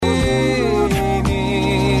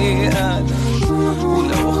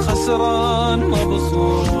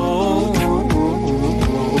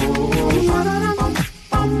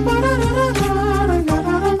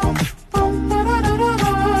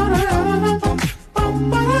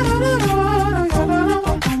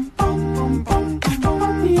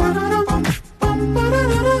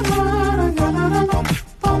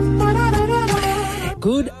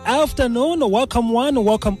afternoon. Welcome one,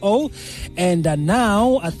 welcome all. And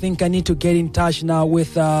now I think I need to get in touch now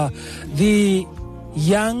with the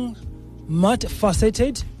young,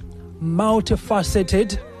 multifaceted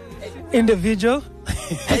individual.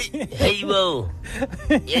 Hey, whoa.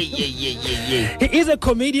 Yeah. He is a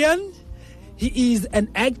comedian. He is an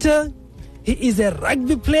actor. He is a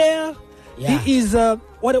rugby player. Yeah. He is,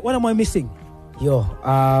 what am I missing?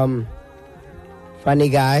 Funny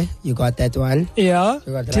guy, you got that one. Yeah.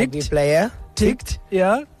 You got Ticked. rugby player. Ticked.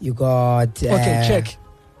 Yeah. You got Okay, check.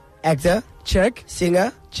 Actor, Check.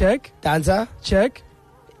 singer, Check. dancer, Check.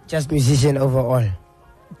 just musician overall.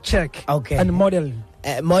 Check. Okay. And model.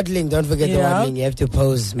 Modeling, don't forget the Yeah. modeling. You have to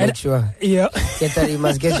pose. Make And- sure. Yeah. You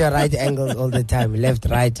must get your right angle all the time. Left,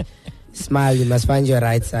 right. Smile. You must find your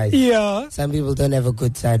right side. Yeah. Some people don't have a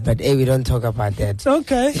good side, but hey, we don't talk about that.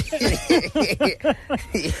 Okay.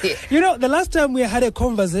 The last time we had a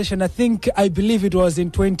conversation, I believe it was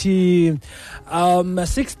in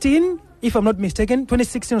 2016, if I'm not mistaken,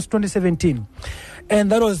 2016 or 2017.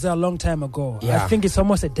 And that was a long time ago. Yeah. I think it's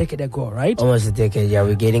almost a decade ago, right? Almost a decade. Yeah,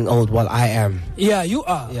 we're getting old. Well, I am. Yeah, you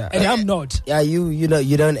are. Yeah. And I'm not. Yeah, you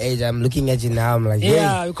don't age. I'm looking at you now. I'm like, hey.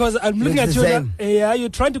 Yeah, because I'm looking at looks you the now. same. Yeah, you're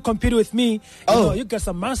trying to compete with me. Oh. You got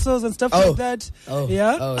some muscles and stuff Oh. like that. Oh,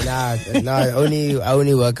 Yeah. Oh, nah. I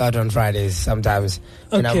only work out on Fridays sometimes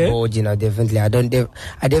when Okay. I'm bored. Definitely. I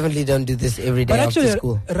definitely don't do this every day But after actually,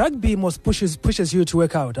 school. rugby most pushes you to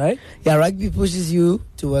work out, right? Yeah, rugby pushes you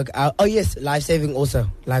to work out. Oh yes, life saving also.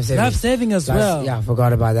 Life Life-saving as well. Yeah, I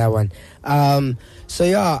forgot about that one.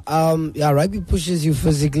 Rugby pushes you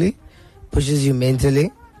physically, pushes you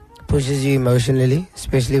mentally, pushes you emotionally,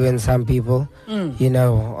 especially when some people,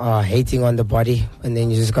 are hating on the body, and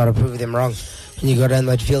then you just gotta prove them wrong. And you got on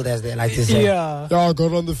that field, as they like to say. Yeah. Yeah, I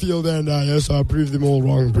got on the field and yes, I proved them all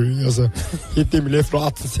wrong, bro. Yes, I hit them left,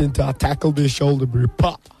 right, and center. I tackled their shoulder, bro.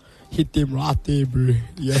 Pop. Hit them right there, bro.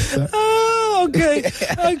 Yes, sir. Oh, okay.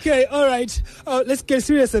 Okay, all right. Let's get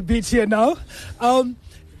serious a bit here now.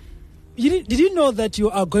 Did you know that you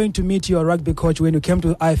are going to meet your rugby coach when you came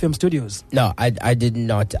to IFM Studios? No, I did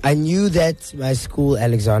not. I knew that my school,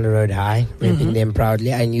 Alexander Road High, repping them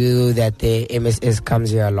proudly. I knew that the MSS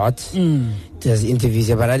comes here a lot. Does interviews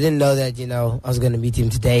here, but I didn't know that, I was going to meet him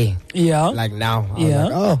today. Yeah. Like now. I was Yeah.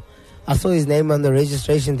 like, I saw his name on the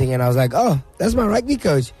registration thing and I was like, that's my rugby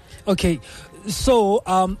coach. Okay. So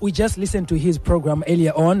we just listened to his program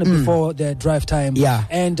earlier on before the drive time. Yeah.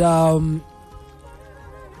 And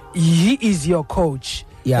he is your coach.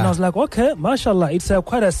 Yeah. And I was like, okay, mashallah, it's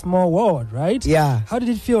quite a small world, right? Yeah. How did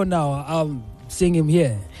it feel now seeing him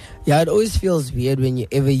here? Yeah, it always feels weird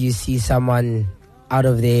whenever you see someone out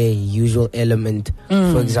of their usual element,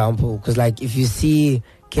 for example. Because, if you see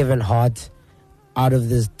Kevin Hart out of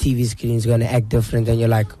this TV screen, he's going to act different. And you're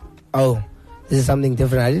like, oh, this is something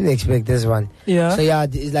different. I didn't expect this one. Yeah. So, yeah,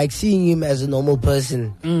 it's like seeing him as a normal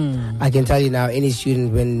person. I can tell you now, any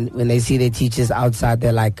student, when they see their teachers outside,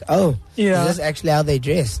 they're like, oh, Yeah. is this actually how they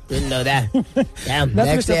dress? Didn't know that. Damn, they That's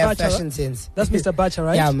actually Mr. have Bacha, fashion sense. That's Mr. Bacha,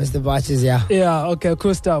 right? Yeah, Mr. Bacha's, yeah. Yeah, okay,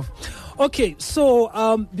 cool stuff. Okay,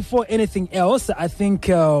 so before anything else, I think,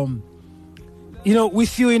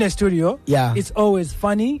 with you in a studio, Yeah. it's always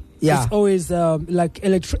funny. Yeah. It's always like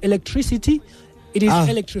electricity. It is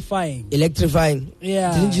electrifying. Electrifying.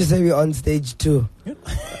 Yeah. Didn't you say we're on stage 2?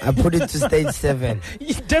 I put it to stage 7.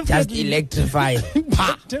 Definitely. Just electrifying.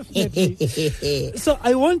 Definitely. So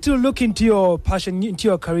I want to look into your passion, into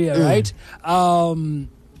your career, right? How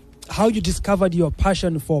you discovered your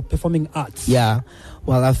passion for performing arts. Yeah.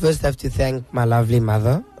 Well, I first have to thank my lovely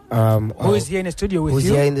mother. Who is here in the studio with who's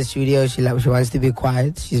you? here in the studio. She wants to be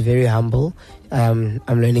quiet. She's very humble. I'm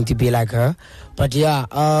learning to be like her. But yeah,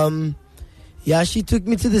 she took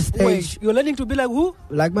me to the stage. Wait, you're learning to be like who?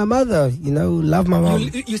 Like my mother, love my mom.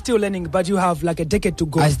 You're still learning, but you have like a decade to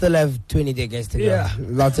go. I still have 20 decades to go. Yeah.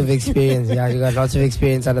 Lots of experience. Yeah, you got lots of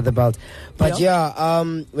experience under the belt. But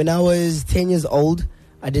when I was 10 years old,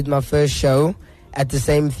 I did my first show at the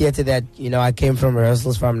same theater that, I came from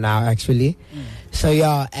rehearsals from now, actually. So,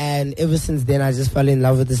 and ever since then, I just fell in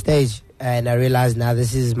love with the stage. And I realized now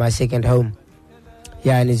this is my second home.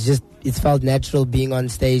 Yeah, and it's felt natural being on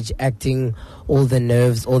stage, acting, all the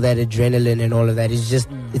nerves, all that adrenaline and all of that.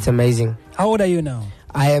 It's amazing. How old are you now?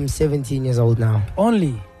 I am 17 years old now.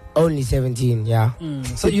 Only 17, yeah.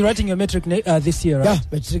 So you're writing your metric this year, right? Yeah,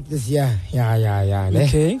 metric this year. Yeah.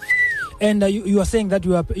 Okay. And you are saying that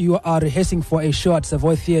you are rehearsing for a show at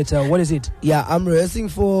Savoy Theatre. What is it? Yeah, I'm rehearsing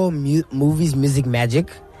for movies Music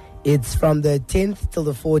Magic. It's from the 10th till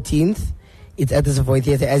the 14th. It's at the Savoy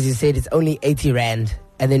Theatre. As you said, it's only 80 Rand.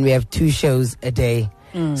 And then we have 2 shows a day.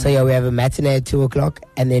 So we have a matinee at 2 o'clock.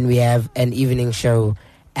 And then we have an evening show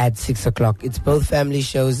at 6 o'clock. It's both family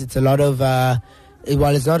shows. It's a lot of,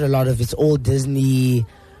 it's not a lot of, it's all Disney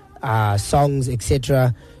songs,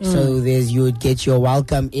 etc. So you would get your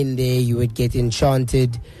Welcome in there, you would get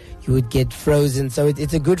Enchanted, you would get Frozen. So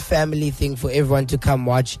it's a good family thing for everyone to come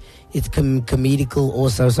watch. It's comedical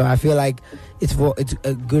also. So I feel like it's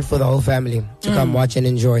good for the whole family to come watch and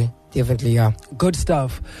enjoy. Definitely, yeah. Good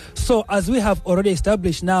stuff. So, as we have already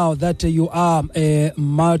established now that you are a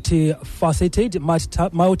multifaceted,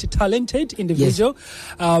 multi-talented individual.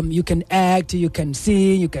 Yes. You can act, you can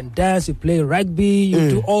sing, you can dance, you play rugby,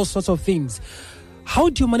 you do all sorts of things. How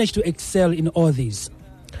do you manage to excel in all these?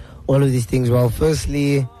 All of these things. Well,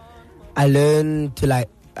 firstly, I learned to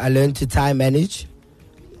time manage,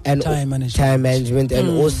 and time management, and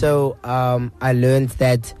also I learned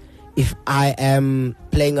that if I am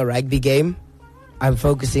playing a rugby game, I'm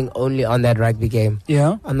focusing only on that rugby game.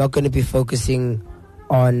 Yeah. I'm not going to be focusing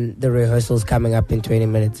on the rehearsals coming up in 20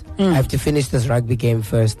 minutes. I have to finish this rugby game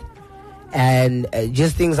first. And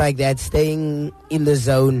just things like that, staying in the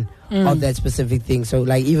zone of that specific thing. So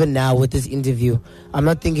like even now with this interview, I'm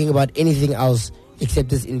not thinking about anything else except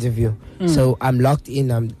this interview. So I'm locked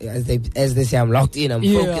in. As they say, I'm locked in. I'm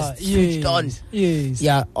focused, switched on. Yes.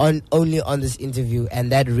 Yeah, only on this interview,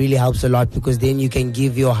 and that really helps a lot because then you can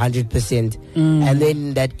give your 100%, and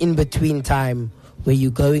then that in between time where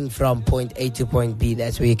you're going from point A to point B,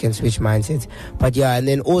 that's where you can switch mindsets. But yeah, and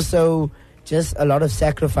then also just a lot of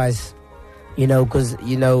sacrifice. Because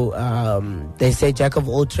they say jack of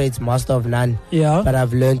all trades, master of none. Yeah. But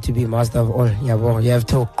I've learned to be master of all. Yeah, well, you have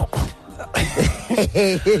to.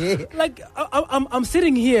 Like I'm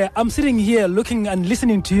sitting here looking and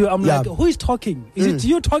listening to you. I'm like, who is talking? Is it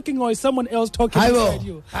you talking or is someone else talking inside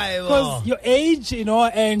you? Because your age,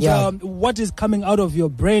 and what is coming out of your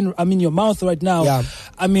brain, your mouth right now. Yeah.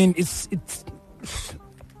 It's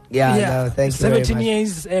no, thank you 17 very much.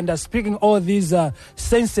 years and speaking all these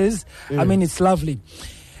senses. It's lovely.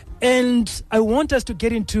 And I want us to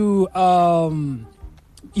get into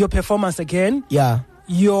your performance again. Yeah.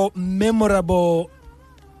 Your memorable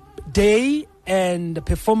day and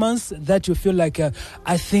performance that you feel like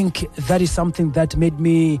I think that is something that made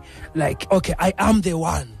me like, okay, I am the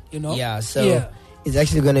one, Yeah, so it's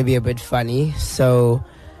actually going to be a bit funny. So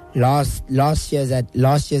last year's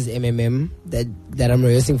MMM that I'm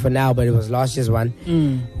rehearsing for now, but it was last year's one.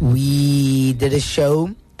 We did a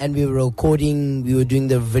show and we were doing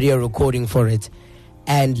the video recording for it,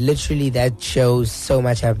 and literally that show so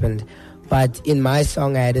much happened. But in my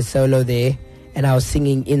song, I had a solo there, and I was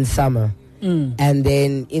singing In Summer. And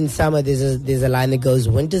then in summer, there's a line that goes,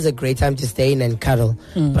 winter's a great time to stay in and cuddle,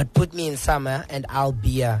 but put me in summer and I'll be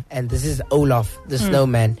here. And this is Olaf, the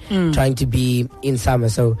snowman, trying to be in summer.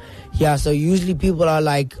 So, so usually people are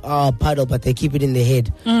like, oh, puddle, but they keep it in their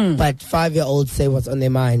head. But 5-year-olds say what's on their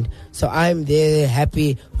mind. So I'm there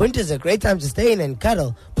happy. Winter's a great time to stay in and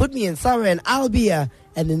cuddle. Put me in summer and I'll be here.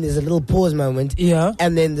 And then there's a little pause moment. Yeah.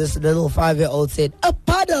 And then this little 5-year-old said, a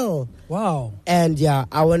puddle. Wow. And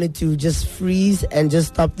I wanted to just freeze and just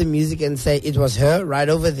stop the music and say it was her right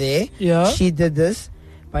over there. Yeah. She did this.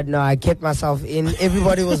 But no, I kept myself in.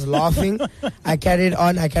 Everybody was laughing. I carried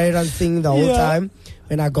on singing the whole time.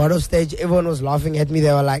 When I got off stage, everyone was laughing at me.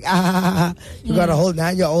 They were like, you got a whole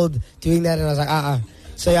 9-year-old doing that. And I was like,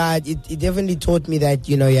 So it definitely taught me that,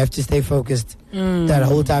 you have to stay focused that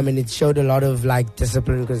whole time. And it showed a lot of like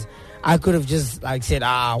discipline, because I could have just like said,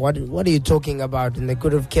 what are you talking about? And they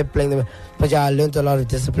could have kept playing them. But I learned a lot of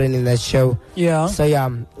discipline in that show. Yeah. So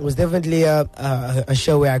it was definitely a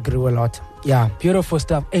show where I grew a lot. Yeah. Beautiful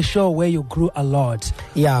stuff. A show where you grew a lot.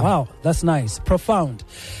 Yeah. Wow. That's nice. Profound.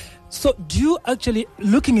 So do you actually,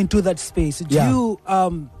 looking into that space, do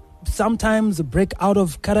you sometimes break out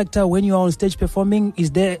of character when you are on stage performing?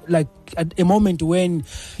 Is there like a moment when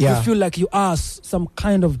you feel like you are some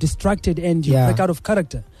kind of distracted and you break out of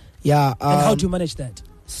character? Yeah. And how do you manage that?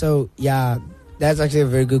 So, that's actually a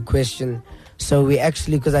very good question. So we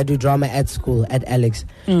actually, because I do drama at school, at Alex,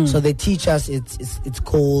 so they teach us, it's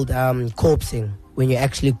called corpsing, when you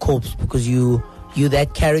actually corpse, because you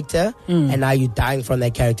that character, and now you're dying from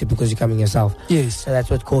that character because you're becoming yourself. Yes. So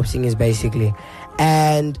that's what corpsing is basically.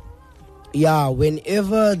 And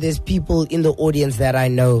whenever there's people in the audience that I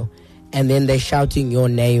know, and then they're shouting your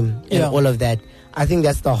name and all of that, I think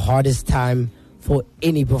that's the hardest time for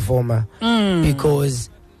any performer, because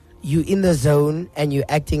you're in the zone and you're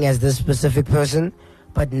acting as this specific person,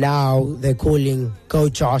 but now they're calling, go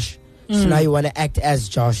Josh. So now you want to act as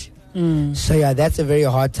Josh. So that's a very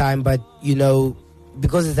hard time, but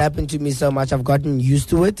because it's happened to me so much, I've gotten used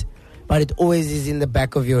to it, but it always is in the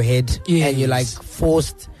back of your head. And you're like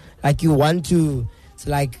forced, like you want to, it's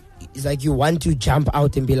like it's like you want to jump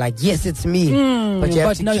out and be like, yes, it's me. But you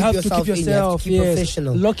have to now keep you have yourself to keep in. You have yourself, to keep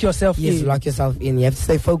professional. lock yourself in. Yes, lock yourself in. You have to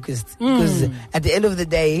stay focused. Because at the end of the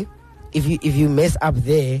day, if you mess up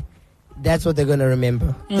there, that's what they're going to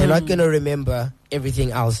remember. They're not going to remember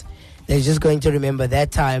everything else. They're just going to remember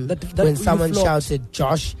that time when someone shouted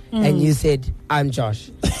Josh and you said, I'm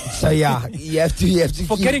Josh. So yeah, you have to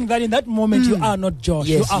forgetting that in that moment you are not Josh.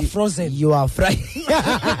 Yes, you are frozen. You are fried.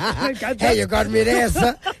 Hey, you got me there,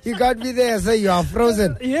 sir. You got me there, sir. You are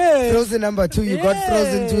frozen. Yes. Frozen number 2. You got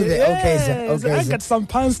frozen 2 there. Okay, sir. Okay, I got some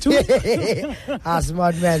pants too.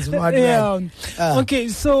 Smart man. Okay,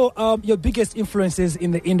 so your biggest influences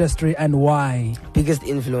in the industry and why? Biggest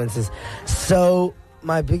influences. So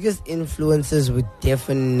my biggest influences would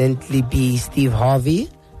definitely be Steve Harvey.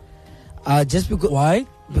 Just because. Why?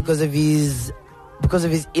 Because of his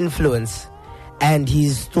influence and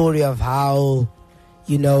his story of how,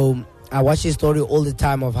 I watch his story all the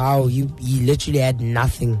time of how he literally had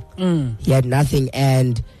nothing. He had nothing,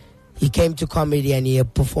 and he came to comedy and he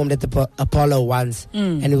performed at the Apollo once.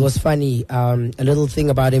 And it was funny. A little thing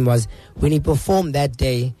about him was when he performed that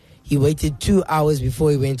day, he waited 2 hours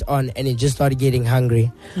before he went on, and he just started getting hungry.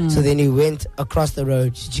 So then he went across the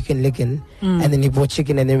road to Chicken Licken, and then he bought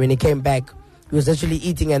chicken, and then when he came back, he was actually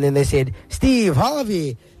eating, and then they said, Steve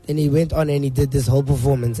Harvey. Then he went on and he did this whole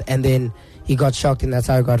performance, and then he got shocked, and that's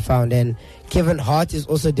how he got found. And Kevin Hart is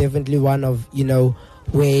also definitely one of,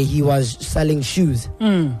 where he was selling shoes,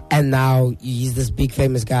 and now he's this big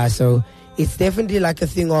famous guy. So it's definitely like a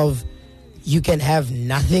thing of, you can have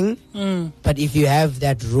nothing, but if you have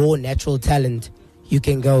that raw natural talent, you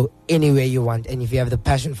can go anywhere you want. And if you have the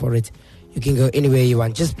passion for it, you can go anywhere you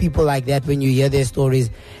want. Just people like that, when you hear their stories,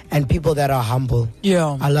 and people that are humble.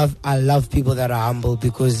 Yeah, I love people that are humble,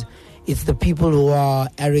 because it's the people who are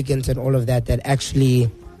arrogant and all of that actually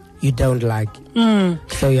you don't like.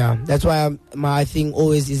 So yeah, that's why my thing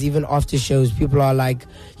always is, even after shows, people are like,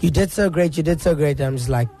 you did so great. I'm just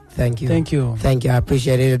like, thank you, I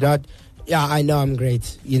appreciate it. Not, yeah, I know I'm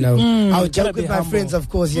great. I would joke with my friends, of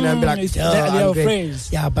course, and be like, I'm great.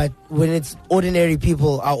 Friends. Yeah, but when it's ordinary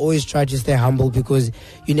people, I always try to stay humble, because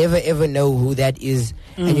you never ever know who that is,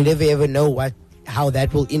 and you never ever know how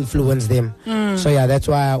that will influence them. So yeah, that's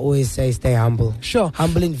why I always say stay humble. Sure.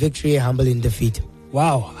 Humble in victory, humble in defeat.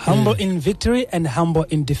 Wow, humble in victory and humble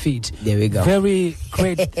in defeat. There we go. Very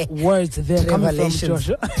great words there coming from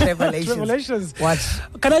Joshua. Revelations. What?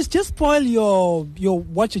 Can I just spoil your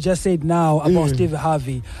what you just said now about Stevie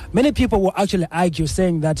Harvey? Many people will actually argue,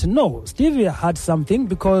 saying that no, Stevie had something,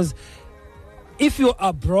 because if you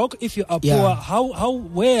are broke, if you are poor,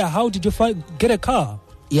 how did you get a car?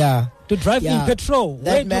 Yeah. To drive in petrol.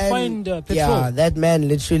 Where did you find petrol? Yeah, that man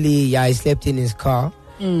literally, he slept in his car.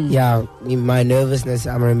 Yeah, in my nervousness,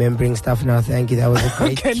 I'm remembering stuff now. Thank you. That was a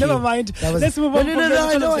great Okay, never mind. Let's move on.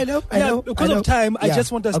 No, I know. Because of time, I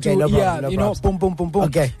just want us to, no problem. boom.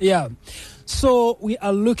 Okay. Yeah. So we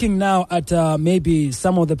are looking now at maybe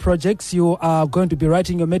some of the projects. You are going to be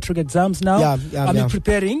writing your metric exams now. Yeah.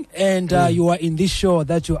 Preparing, and you are in this show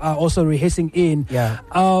that you are also rehearsing in. Yeah.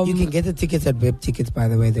 You can get the tickets at Web Tickets, by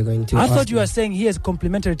the way. They're going to. I thought you were saying he has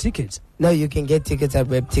complimentary tickets. No, you can get tickets at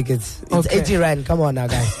Web Tickets. It's 80 Rand. Come on now,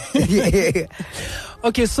 guys.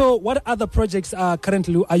 Okay, so what other projects are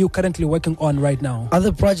you currently working on right now?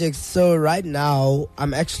 Other projects. So right now,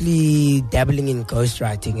 I'm actually dabbling in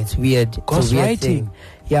ghostwriting. It's weird. Ghostwriting?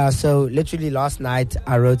 Yeah, so literally last night,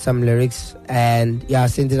 I wrote some lyrics and I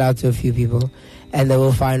sent it out to a few people, and they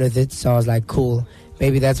were fine with it. So I was like, cool.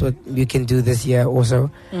 Maybe that's what we can do this year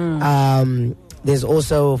also. There's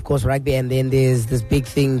also, of course, rugby, and then there's this big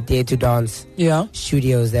thing, Dare to Dance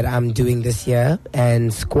studios, that I'm doing this year,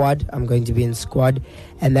 and Squad. I'm going to be in Squad,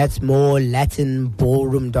 and that's more Latin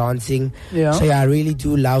ballroom dancing. Yeah. So I really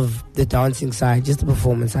do love the dancing side, just the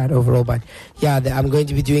performance side overall. But I'm going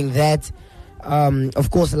to be doing that. Of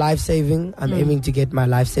course, life-saving. I'm aiming to get my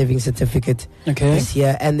life-saving certificate this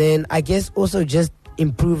year, and then I guess also just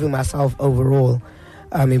improving myself overall,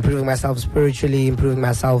 improving myself spiritually, improving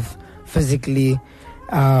myself physically,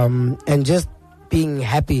 and just being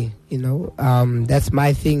happy, that's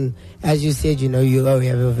my thing. As you said, you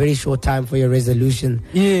have a very short time for your resolution.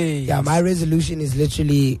 Yeah, my resolution is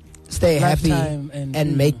literally stay happy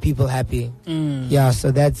and make people happy.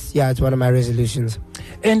 So it's one of my resolutions.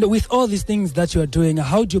 And with all these things that you are doing,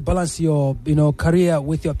 how do you balance your career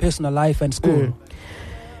with your personal life and school?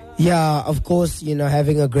 Yeah, of course,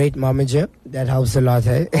 having a great momager, that helps a lot,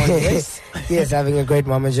 eh? Yes. Yes, having a great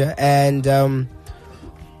momager. And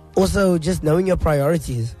also just knowing your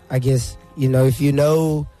priorities, I guess. If you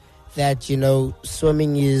know that, you know,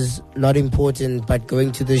 swimming is not important, but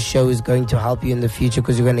going to this show is going to help you in the future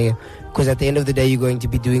because at the end of the day, you're going to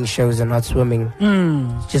be doing shows and not swimming.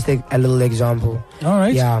 Just a little example. All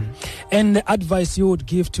right. Yeah. And the advice you would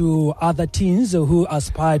give to other teens who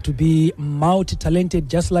aspire to be multi-talented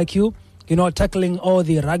just like you? You know, tackling all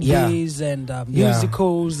the rugby's and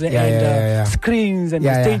musicals and screens and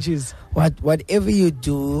stages. Whatever you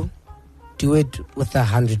do it with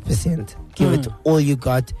 100%. Give it all you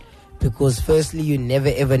got, because firstly, you never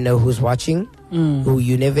ever know who's watching. Who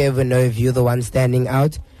you never ever know if you're the one standing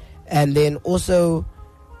out. And then also,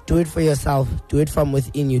 do it for yourself. Do it from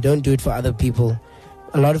within you. Don't do it for other people.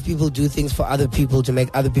 A lot of people do things for other people to make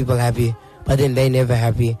other people happy, but then they're never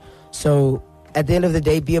happy. So at the end of the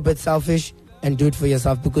day, be a bit selfish and do it for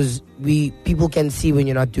yourself, because people can see when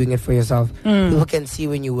you're not doing it for yourself. People can see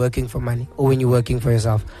when you're working for money or when you're working for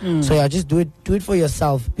yourself. So yeah, just do it for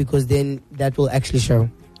yourself, because then that will actually show.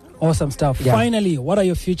 Awesome stuff. Yeah. Finally, what are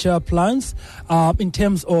your future plans in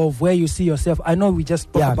terms of where you see yourself? I know we just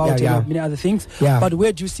spoke about many other things, but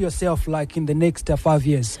where do you see yourself like in the next 5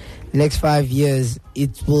 years? Next 5 years,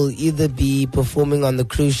 it will either be performing on the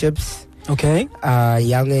cruise ships. Okay.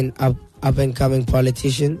 Young and up and coming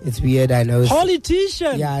politician. It's weird, I know.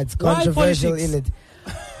 Politician? Yeah, it's controversial in it.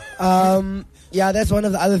 Yeah, that's one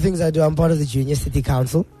of the other things I do. I'm part of the Junior City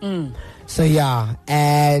Council. So yeah,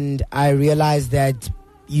 and I realized that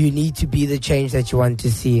you need to be the change that you want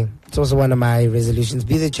to see. It's also one of my resolutions.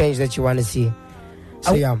 Be the change that you want to see.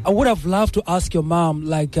 So yeah, I would have loved to ask your mom,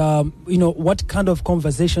 like, you know, what kind of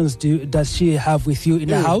conversations does she have with you in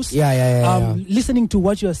the house? Yeah. Listening to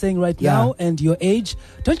what you're saying right now and your age,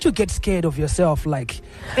 don't you get scared of yourself? Like,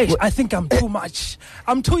 hey, I think I'm too much.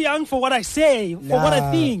 I'm too young for what I say, for what I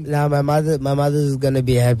think. Nah, my mother's gonna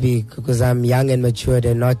be happy because I'm young and matured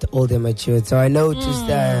and not old and matured. So I know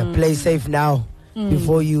to play safe now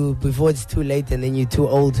before it's too late and then you're too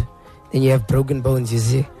old. Then you have broken bones, you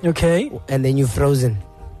see. Okay. And then you're frozen.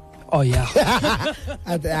 Oh, yeah.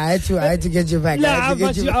 I had to get you back. I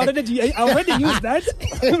already used that.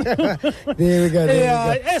 There we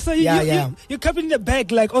go. So you're coming in the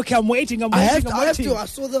back like, okay, I'm waiting. I have to. I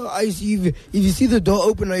saw if you see the door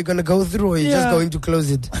open, are you going to go through or you're just going to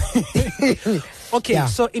close it? Okay,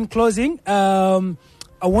 so in closing,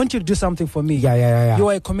 I want you to do something for me. Yeah. You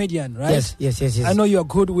are a comedian, right? Yes. I know you are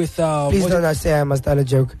good with... Please don't say I must tell a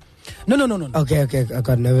joke. No. Okay. I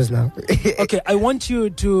got nervous now. Okay, I want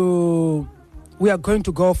you to... We are going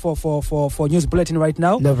to go for News Bulletin right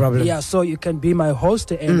now. No problem. Yeah, so you can be my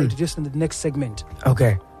host and introduce in the next segment.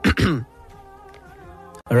 Okay.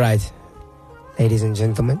 All right. Ladies and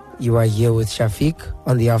gentlemen, you are here with Shafiq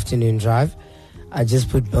on the afternoon drive. I just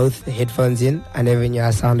put both headphones in. I never knew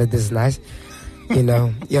I sounded this nice. You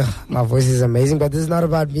know, my voice is amazing, but this is not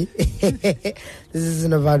about me. This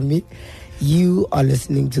isn't about me. You are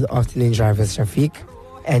listening to the Afternoon Drive with Shafiq,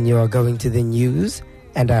 and you are going to the news,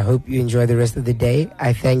 and I hope you enjoy the rest of the day.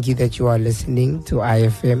 I thank you that you are listening to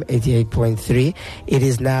IFM 88.3. It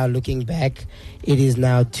is now, looking back, it is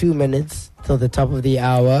now 2 minutes till the top of the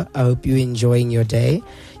hour. I hope you're enjoying your day.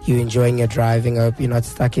 You're enjoying your driving. I hope you're not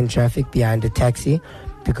stuck in traffic behind a taxi,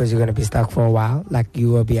 because you're going to be stuck for a while, like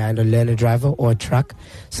you were behind a learner driver or a truck.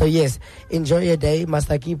 So yes, enjoy your day.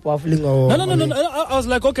 Must I keep waffling or... No. I was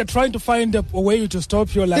like, okay, trying to find a way to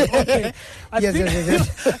stop you. Like, okay,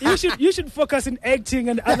 yes. You should focus in acting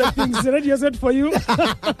and other things. Ready yourself for you.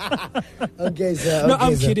 Okay, sir. No,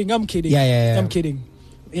 I'm kidding. Yeah. I'm kidding.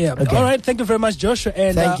 Yeah. Okay. All right. Thank you very much, Joshua.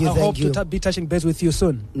 And I hope to be touching base with you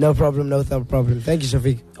soon. No problem. Thank you,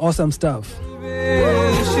 Shafiq. Awesome stuff.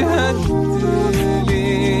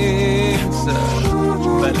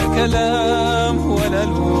 بلا كلام ولا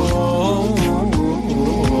لون